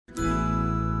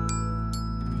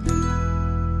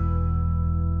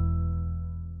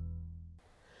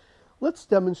Let's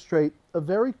demonstrate a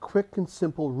very quick and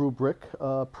simple rubric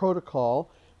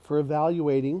protocol for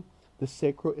evaluating the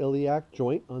sacroiliac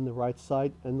joint on the right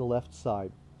side and the left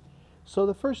side. So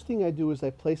the first thing I do is I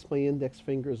place my index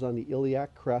fingers on the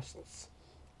iliac crests,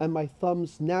 and my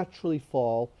thumbs naturally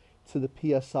fall to the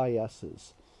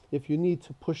PSISs. If you need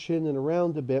to push in and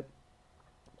around a bit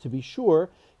to be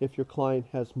sure, if your client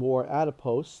has more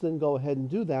adipose, then go ahead and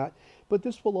do that, but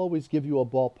this will always give you a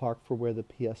ballpark for where the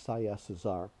PSISs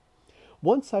are.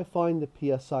 Once I find the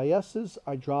PSISs,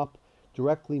 I drop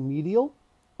directly medial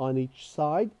on each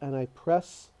side, and I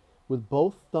press with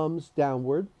both thumbs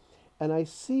downward, and I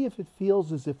see if it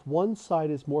feels as if one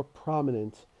side is more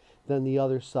prominent than the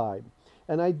other side.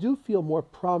 And I do feel more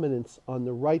prominence on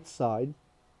the right side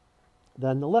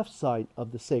than the left side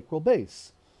of the sacral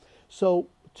base. So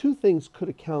two things could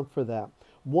account for that.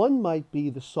 One might be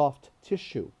the soft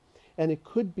tissue, and it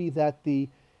could be that the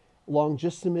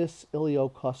longissimus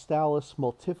iliocostalis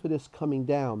multifidus coming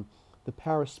down, the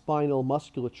paraspinal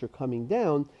musculature coming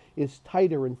down, is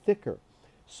tighter and thicker.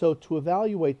 So to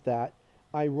evaluate that,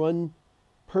 I run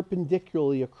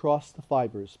perpendicularly across the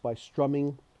fibers by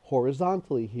strumming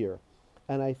horizontally here.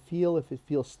 And I feel if it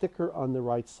feels thicker on the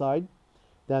right side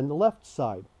than the left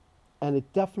side. And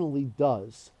it definitely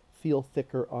does feel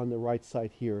thicker on the right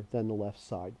side here than the left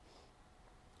side.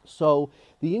 So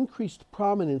the increased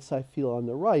prominence I feel on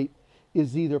the right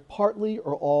is either partly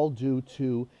or all due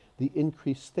to the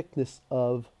increased thickness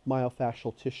of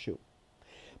myofascial tissue.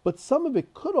 But some of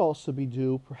it could also be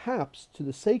due, perhaps, to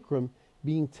the sacrum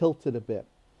being tilted a bit.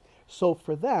 So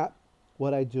for that,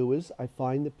 what I do is I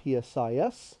find the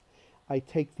PSIS, I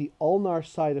take the ulnar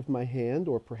side of my hand,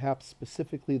 or perhaps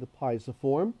specifically the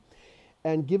pisiform,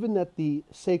 and given that the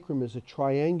sacrum is a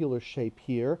triangular shape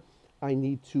here, I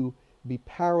need to be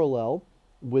parallel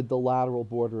with the lateral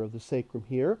border of the sacrum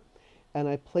here, and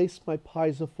I place my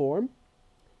pisiform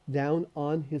down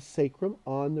on his sacrum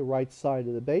on the right side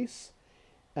of the base,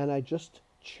 and I just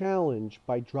challenge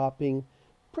by dropping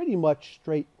pretty much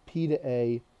straight P to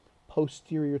A,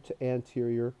 posterior to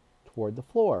anterior toward the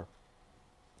floor.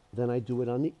 Then I do it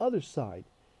on the other side,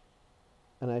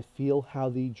 and I feel how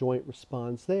the joint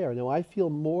responds there. Now I feel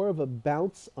more of a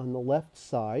bounce on the left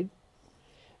side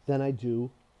than I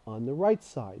do on the right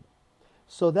side.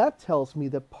 So that tells me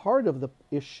that part of the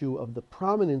issue of the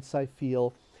prominence I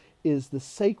feel is the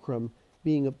sacrum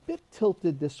being a bit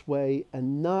tilted this way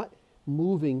and not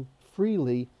moving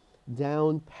freely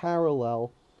down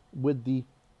parallel with the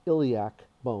iliac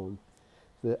bone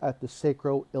at the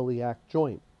sacroiliac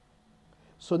joint.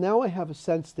 So now I have a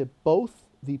sense that both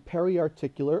the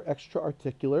periarticular,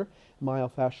 extraarticular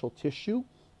myofascial tissue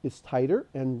is tighter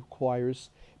and requires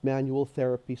manual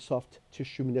therapy, soft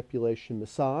tissue manipulation,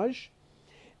 massage,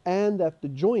 and that the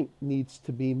joint needs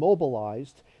to be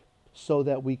mobilized so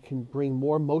that we can bring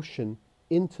more motion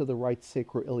into the right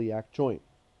sacroiliac joint.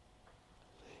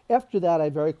 After that, I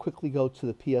very quickly go to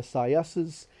the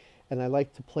PSISs, and I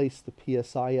like to place the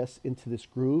PSIS into this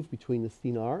groove between the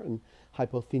thenar and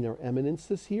hypothenar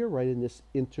eminences here, right in this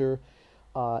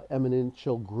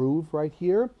eminential groove right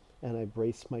here, and I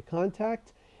brace my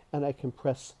contact, and I can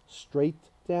press straight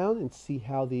down and see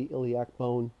how the iliac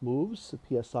bone moves, the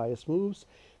PSIS moves,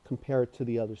 compare it to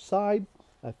the other side.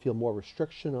 I feel more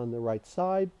restriction on the right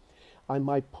side. I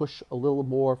might push a little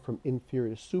more from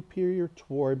inferior to superior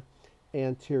toward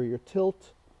anterior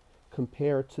tilt,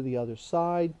 compare it to the other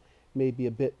side, maybe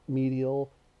a bit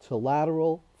medial to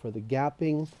lateral for the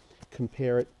gapping,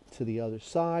 compare it to the other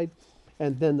side.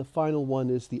 And then the final one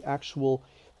is the actual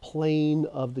plane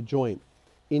of the joint,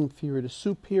 inferior to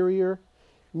superior,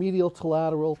 medial to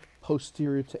lateral,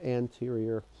 posterior to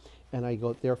anterior, and I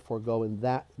therefore go in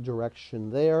that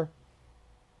direction there,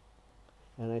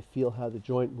 and I feel how the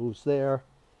joint moves there,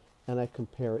 and I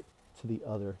compare it to the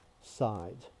other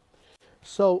side.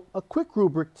 So a quick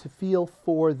rubric to feel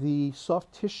for the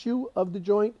soft tissue of the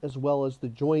joint as well as the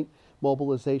joint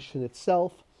mobilization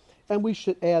itself. And we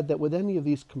should add that with any of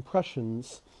these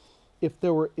compressions, if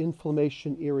there were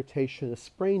inflammation, irritation, a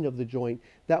sprain of the joint,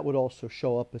 that would also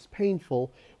show up as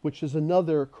painful, which is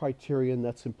another criterion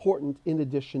that's important in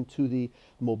addition to the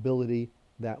mobility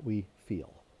that we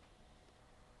feel.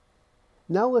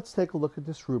 Now let's take a look at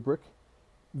this rubric,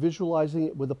 visualizing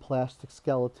it with a plastic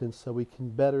skeleton so we can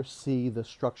better see the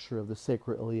structure of the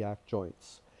sacroiliac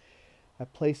joints. I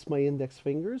place my index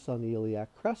fingers on the iliac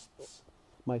crests.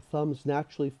 My thumbs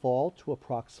naturally fall to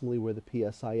approximately where the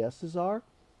PSISs are.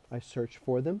 I search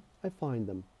for them, I find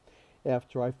them.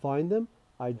 After I find them,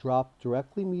 I drop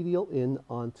directly medial in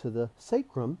onto the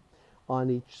sacrum on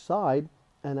each side,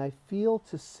 and I feel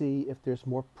to see if there's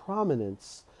more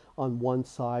prominence on one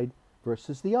side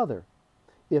versus the other.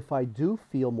 If I do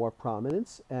feel more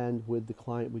prominence, and with the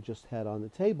client we just had on the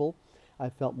table, I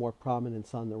felt more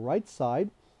prominence on the right side,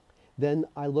 then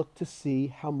I look to see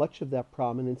how much of that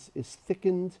prominence is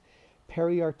thickened,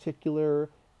 periarticular,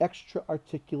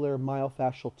 extraarticular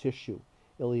myofascial tissue,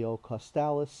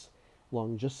 iliocostalis,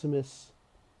 longissimus,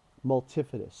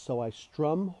 multifidus. So I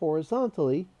strum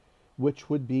horizontally, which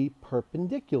would be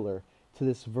perpendicular to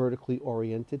this vertically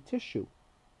oriented tissue.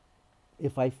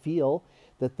 If I feel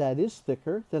that that is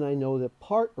thicker, then I know that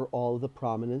part or all of the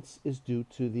prominence is due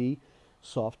to the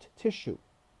soft tissue.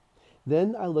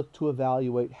 Then I look to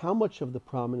evaluate how much of the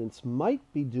prominence might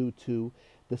be due to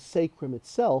the sacrum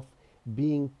itself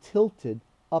being tilted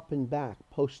up and back,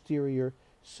 posterior,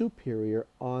 superior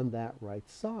on that right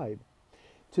side.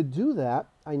 To do that,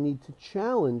 I need to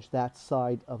challenge that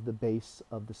side of the base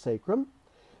of the sacrum.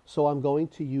 So I'm going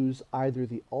to use either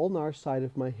the ulnar side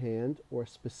of my hand or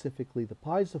specifically the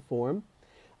pisiform.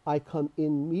 I come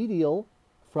in medial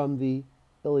from the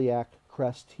iliac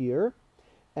crest here,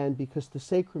 and because the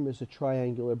sacrum is a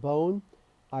triangular bone,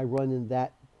 I run in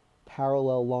that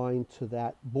parallel line to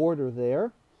that border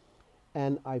there,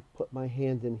 and I put my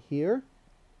hand in here.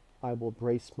 I will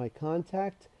brace my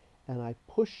contact, and I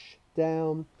push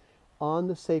down on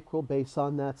the sacral base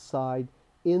on that side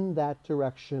in that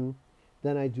direction.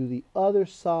 Then I do the other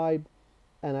side,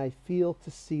 and I feel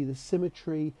to see the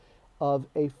symmetry of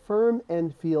a firm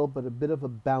end feel but a bit of a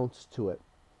bounce to it.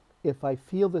 If I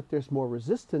feel that there's more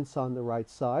resistance on the right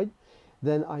side,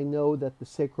 then I know that the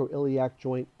sacroiliac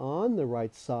joint on the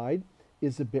right side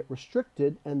is a bit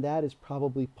restricted, and that is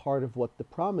probably part of what the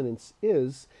prominence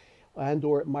is, and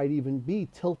or it might even be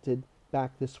tilted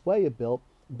back this way a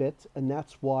bit, and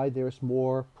that's why there's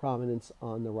more prominence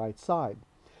on the right side.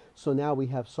 So now we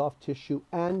have soft tissue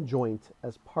and joint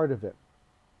as part of it.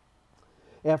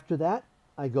 After that,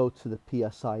 I go to the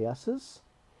PSISs,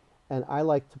 and I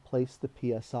like to place the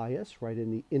PSIS right in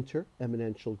the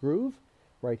intereminential groove.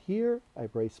 Right here, I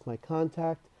brace my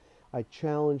contact. I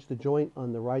challenge the joint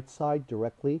on the right side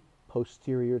directly,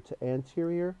 posterior to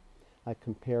anterior. I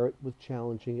compare it with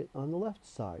challenging it on the left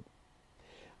side.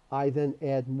 I then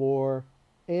add more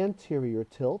anterior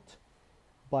tilt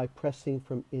by pressing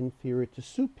from inferior to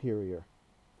superior,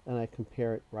 and I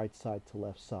compare it right side to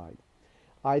left side.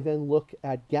 I then look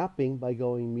at gapping by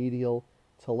going medial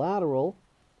to lateral,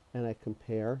 and I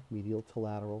compare medial to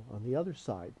lateral on the other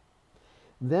side.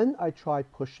 Then I try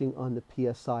pushing on the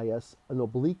PSIS an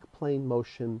oblique plane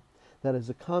motion that is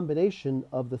a combination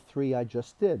of the three I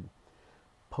just did: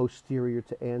 posterior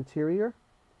to anterior,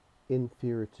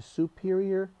 inferior to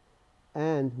superior,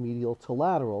 and medial to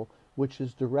lateral, which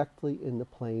is directly in the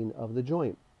plane of the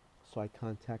joint. So I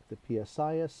contact the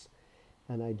PSIS,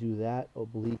 and I do that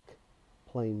oblique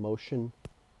plane motion,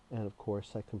 and of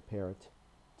course I compare it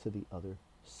to the other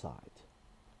side.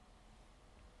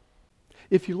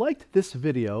 If you liked this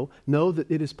video, know that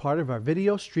it is part of our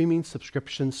video streaming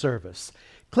subscription service.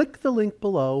 Click the link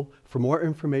below for more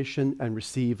information and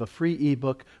receive a free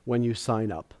ebook when you sign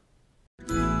up.